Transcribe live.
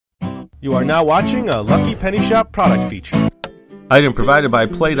You are now watching a Lucky Penny Shop product feature. Item provided by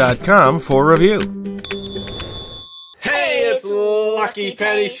Pley.com for review. Hey, it's Lucky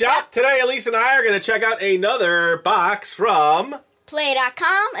Penny Shop. Today, Alyse and I are going to check out another box from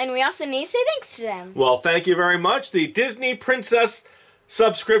Pley.com, and we also need to say thanks to them. Well, thank you very much. The Disney Princess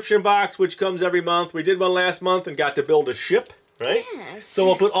subscription box, which comes every month. We did one last month and got to build a ship, right? Yes. So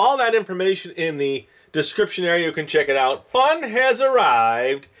we'll put all that information in the description area. You can check it out. Fun has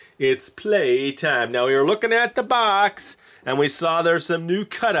arrived. It's play time. Now, we were looking at the box, and we saw there's some new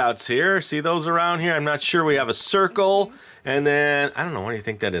cutouts here. See those around here? I'm not sure. We have a circle, and then, I don't know, what do you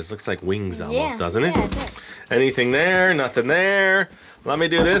think that is? Looks like wings almost, doesn't it? Yeah, it does. Anything there? Nothing there. Let me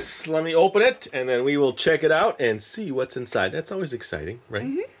do this. Let me open it, and then we will check it out and see what's inside. That's always exciting, right?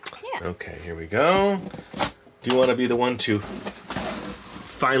 Yeah. Okay, here we go. Do you want to be the one to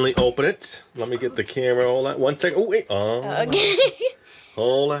finally open it? Let me get the camera. Hold on. 1 second. Oh, wait. Oh. Okay.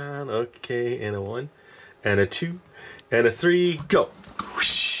 Hold on. Okay, and a 1, and a 2, and a 3. Go.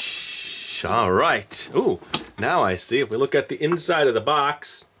 Whoosh. All right. Ooh, now I see. If we look at the inside of the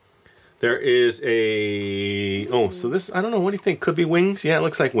box, there is a... Oh, so this, I don't know. What do you think? Could be wings? Yeah, it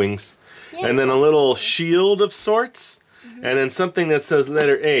looks like wings. Yeah, and then a little shield of sorts. And then something that says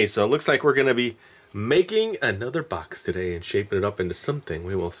letter A. So it looks like we're going to be making another box today and shaping it up into something.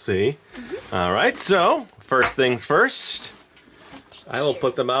 We will see. All right, so first things first. I will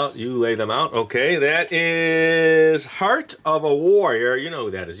put them out. You lay them out. Okay, that is Heart of a Warrior. You know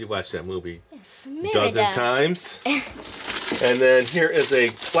who that is. You watched that movie Yes, a Merida. dozen times. And then here is a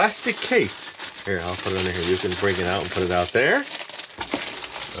plastic case. Here, I'll put it under here. You can bring it out and put it out there.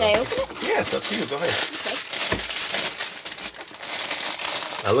 Should I open it? Yeah, it's up to you. Go ahead. Okay.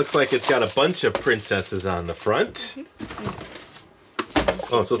 It looks like it's got a bunch of princesses on the front.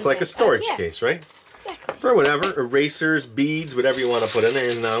 Oh, so it's like a storage case, right? Exactly. For whatever, erasers, beads, whatever you want to put in there.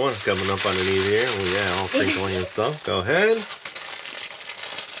 And another one coming up underneath here. Oh yeah, all crinkly and stuff. Go ahead.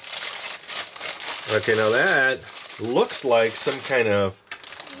 Okay, now that looks like some kind of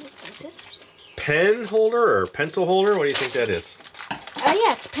I need some scissors. pen holder or pencil holder. What do you think that is? Oh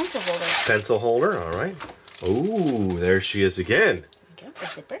yeah, it's a pencil holder. Pencil holder, all right. Ooh, there she is again. There you go. The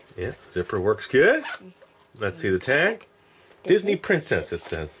zipper. Yeah, zipper works good. Let's see the tag. Disney Princess, it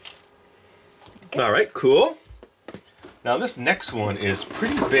says. Okay. All right, cool. Now this next one is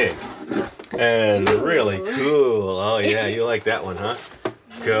pretty big and really cool. Oh yeah, you like that one, huh?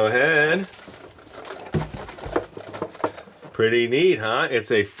 Go ahead. Pretty neat, huh?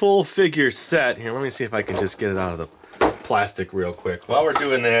 It's a full figure set. Here, let me see if I can just get it out of the plastic real quick. While we're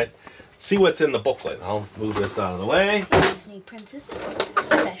doing that, see what's in the booklet. I'll move this out of the way. Disney Princesses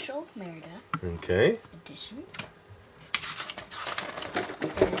Special Merida Okay. Edition.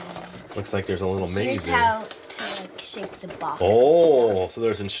 Looks like there's a little Here's maze there. how to like shape the box. Oh, so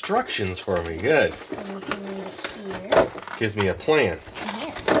there's instructions for me. Good. And you can read it here. Gives me a plan.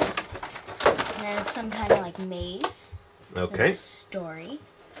 Yes. And then it's some kind of like maze. Okay. And a story.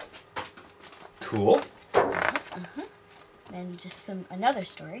 Cool. Then just another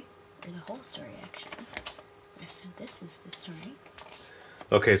story. Or the whole story actually. The rest of this is the story.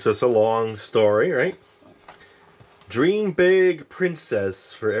 Okay, so it's a long story, right? Yes. Dream big,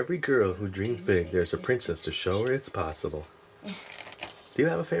 princess. For every girl who dreams big, there's a princess to show her it's possible. Do you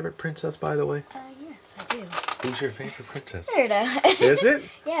have a favorite princess, by the way? Yes, I do. Who's your favorite princess? Merida. Is it?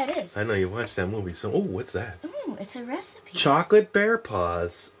 Yeah, it is. I know you watched that movie. So, oh, what's that? Ooh, it's a recipe. Chocolate bear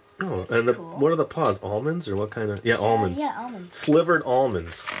paws. Oh, That's and cool. what are the paws? Almonds or what kind of? Yeah, almonds. Yeah, almonds. Slivered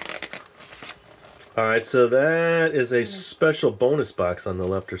almonds. All right, so that is a special bonus box on the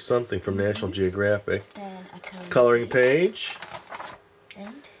left or something from National Geographic. Then a Coloring page.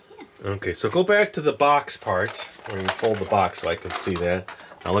 And yeah. Okay, so go back to the box part, where you fold the box so I can see that.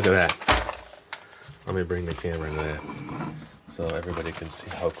 Now look at that. Let me bring the camera into that, so everybody can see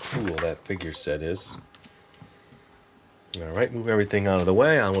how cool that figure set is. All right, move everything out of the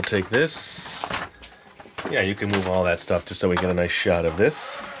way. I will take this. Yeah, you can move all that stuff just so we get a nice shot of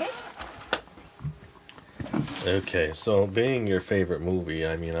this. Okay. Okay, so being your favorite movie,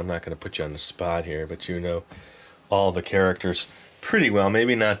 I mean, I'm not going to put you on the spot here, but you know all the characters pretty well.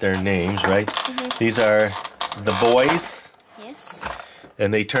 Maybe not their names, right? These are the boys, Yes.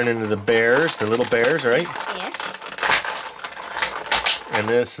 and they turn into the bears, the little bears, right? Yes. And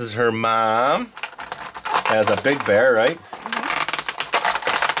this is her mom as a big bear, right?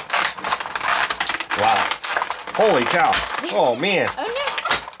 Wow. Holy cow. Oh, man. Oh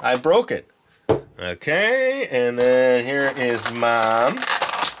no. I broke it. Okay, and then here is mom,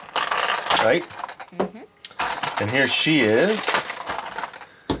 right? And here she is.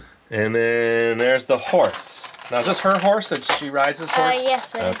 And then there's the horse. Now, is this her horse that she rides this horse?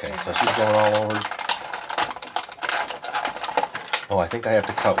 Yes, that is Okay, her so horse. she's going all over. Oh, I think I have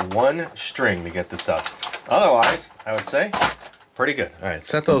to cut one string to get this up. Otherwise, I would say, pretty good. All right,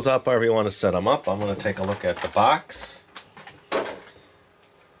 set those up however you want to set them up. I'm going to take a look at the box.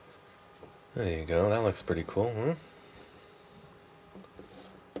 There you go. That looks pretty cool, huh?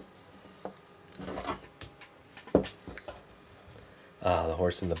 Ah, the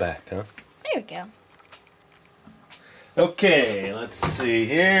horse in the back, huh? There we go. Okay, let's see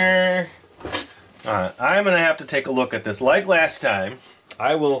here. Alright, I'm going to have to take a look at this. Like last time,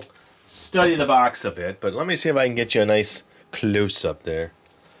 I will study the box a bit, but let me see if I can get you a nice close-up there.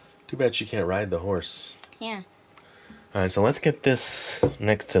 Too bad she can't ride the horse. Yeah. Alright, so let's get this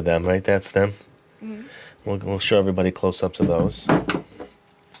next to them, right? That's them. Mm-hmm. We'll show everybody close-ups of those.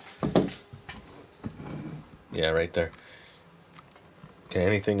 Yeah, right there. Okay,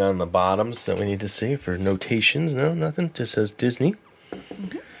 anything on the bottoms that we need to see for notations? No, nothing. Just says Disney.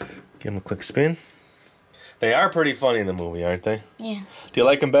 Mm-hmm. Give them a quick spin. They are pretty funny in the movie, aren't they? Yeah. Do you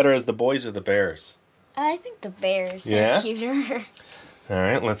like them better as the boys or the bears? I think the bears. Yeah? They're cuter. All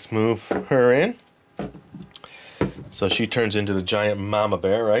right, let's move her in. So she turns into the giant mama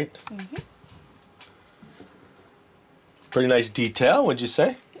bear, right? Mm-hmm. Pretty nice detail, would you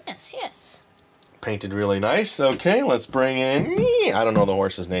say? Yes, yes. Painted really nice. Okay, let's bring in... I don't know the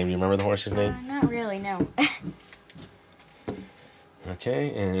horse's name. Do you remember the horse's name? Not really, no.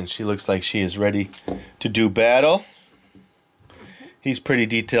 Okay, and she looks like she is ready to do battle. He's pretty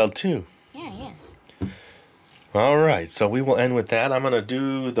detailed too. Yeah, yes. All right, so we will end with that. I'm going to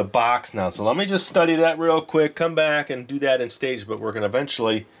do the box now. So let me just study that real quick, come back and do that in stage, but we're going to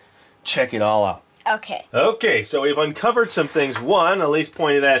eventually check it all out. Okay. Okay, so we've uncovered some things. One, Alyse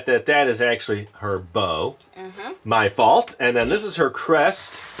pointed out that is actually her bow. Uh-huh. My fault. And then this is her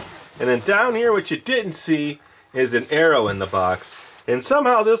crest. And then down here, what you didn't see is an arrow in the box. And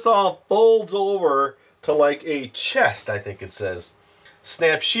somehow this all folds over to like a chest, I think it says.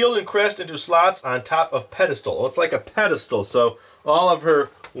 Snap shield and crest into slots on top of pedestal. Well, it's like a pedestal, so all of her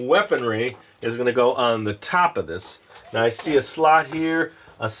weaponry is going to go on the top of this. Now I see a slot here,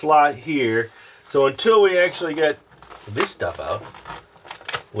 a slot here. So until we actually get this stuff out,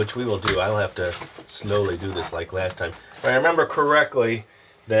 which we will do, I'll have to slowly do this like last time. If I remember correctly,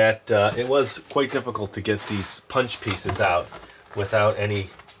 that it was quite difficult to get these punch pieces out without any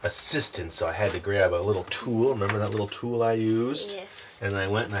assistance, so I had to grab a little tool. Remember that little tool I used? Yes. And I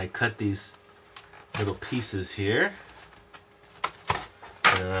went and I cut these little pieces here,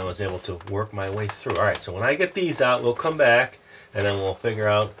 and I was able to work my way through. All right, so when I get these out, we'll come back, and then we'll figure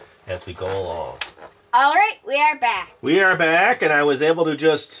out as we go along. All right, we are back. We are back, and I was able to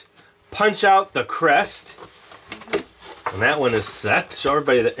just punch out the crest. And that one is set. Show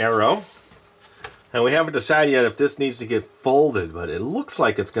everybody the arrow. And we haven't decided yet if this needs to get folded, but it looks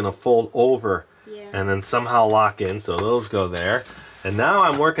like it's going to fold over and then somehow lock in, so those go there. And now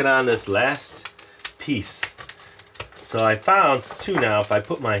I'm working on this last piece. So I found, too, now, if I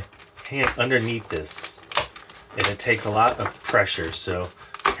put my hand underneath this, and it takes a lot of pressure, so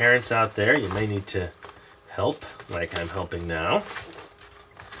parents out there, you may need to help, like I'm helping now,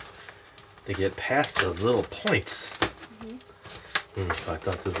 to get past those little points. So I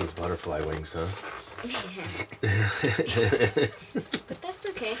thought this was butterfly wings, huh? But that's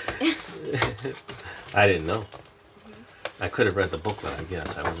okay. I didn't know. I could have read the booklet, I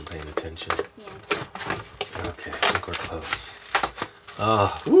guess. I wasn't paying attention. Yeah. Okay, I think we're close.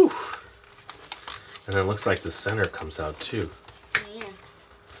 Oh, whew. And then it looks like the center comes out too. Yeah.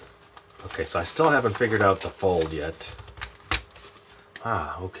 Okay, so I still haven't figured out the fold yet.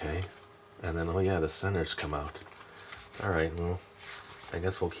 Ah, okay. And then, oh yeah, the centers come out. All right, well, I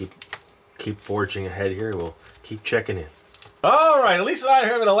guess we'll keep forging ahead here. We'll keep checking in. All right, Alyse and I are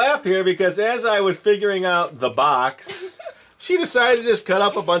having a laugh here because as I was figuring out the box, she decided to just cut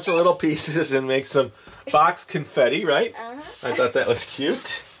up a bunch of little pieces and make some box confetti, right? I thought that was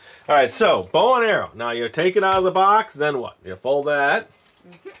cute. All right, so bow and arrow. Now you take it out of the box, then what? You fold that.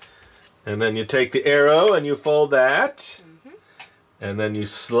 And then you take the arrow and you fold that. And then you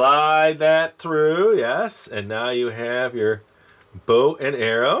slide that through, yes. And now you have your bow and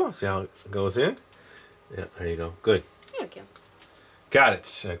arrow. See how it goes in? Yeah, there you go. Good. There we go. Got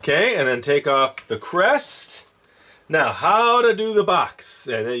it. Okay, and then take off the crest. Now, how to do the box.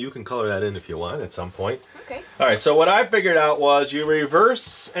 And then you can color that in if you want at some point. Okay. All right, so what I figured out was you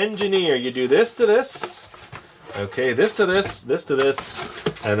reverse engineer. You do this to this. Okay, this to this, this to this.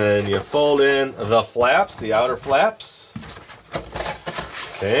 And then you fold in the flaps, the outer flaps.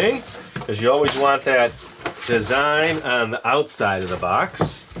 Okay, because you always want that design on the outside of the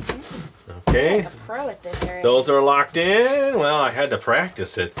box. Okay. I'm like a pro at this already. Those are locked in. Well, I had to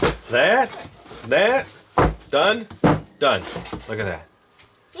practice it. That, done. Look at that.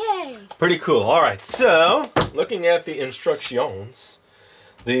 Yay! Pretty cool. All right, so looking at the instructions,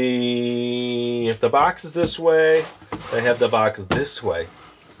 if the box is this way, they have the box this way.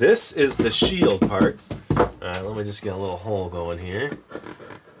 This is the shield part. All right, let me just get a little hole going here.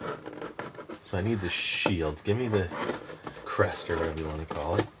 So I need the shield. Give me the crest or whatever you want to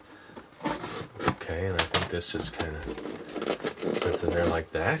call it. Okay, and I think this just kind of sits in there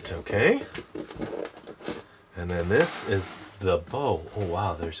like that. Okay. And then this is the bow. Oh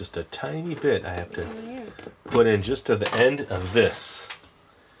wow, there's just a tiny bit I have to put in just to the end of this.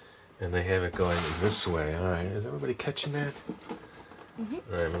 And they have it going this way. All right, is everybody catching that? All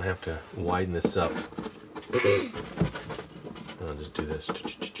right, I'm gonna have to widen this up. I'll just do this.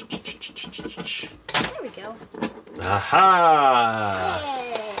 There we go. Aha!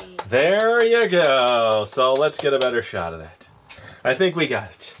 Yay! There you go. So let's get a better shot of that. I think we got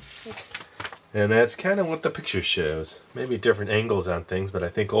it. Yes. And that's kind of what the picture shows. Maybe different angles on things, but I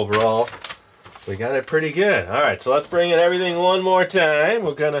think overall we got it pretty good. All right, so let's bring in everything one more time.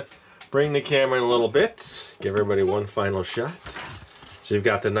 We're gonna bring the camera in a little bit. Give everybody one final shot. So you've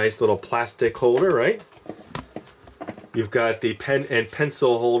got the nice little plastic holder, right? You've got the pen and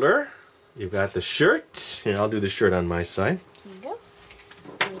pencil holder. You've got the shirt. Here, I'll do the shirt on my side. There you go.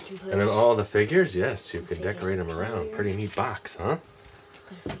 And, we can put And then all the figures. Yes, you some can figures decorate them around. here. Pretty neat box, huh?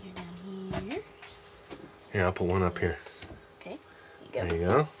 Put a figure down here. Here, I'll put one up here. Okay. There you There go. you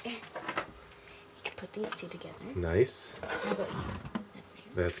go. You can put these two together. Nice. How about you?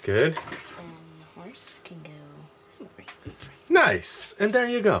 That's good. Then the horse can go right in front. Nice. And there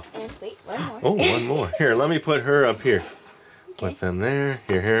you go. And wait, one more. Oh, one more. Here, let me put her up here. Okay. Put them there.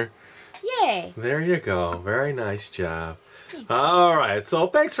 Here. Yay! There you go. Very nice job. All right. So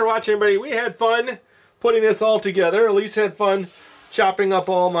thanks for watching, everybody. We had fun putting this all together. Alyse had fun chopping up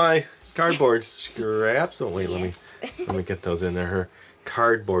all my cardboard scraps. Oh, wait. Yes. Let me get those in there. Her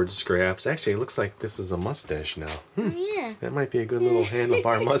cardboard scraps. Actually, it looks like this is a mustache now. Oh, yeah. That might be a good little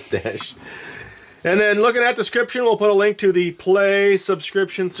handlebar mustache. And then looking at the description, we'll put a link to the Pley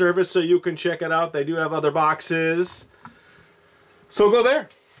subscription service so you can check it out. They do have other boxes. So go there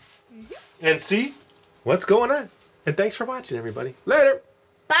and see what's going on. And thanks for watching, everybody. Later.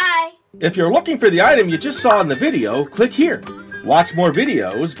 Bye! If you're looking for the item you just saw in the video, click here. Watch more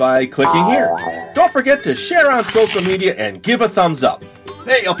videos by clicking here. Don't forget to share on social media and give a thumbs up.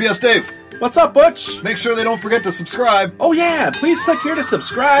 Hey, LPS-Dave, What's up, Butch? make sure they don't forget to subscribe. Oh yeah, please click here to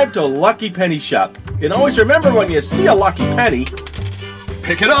subscribe to Lucky Penny Shop. And always remember, when you see a lucky penny,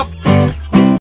 Pick it up.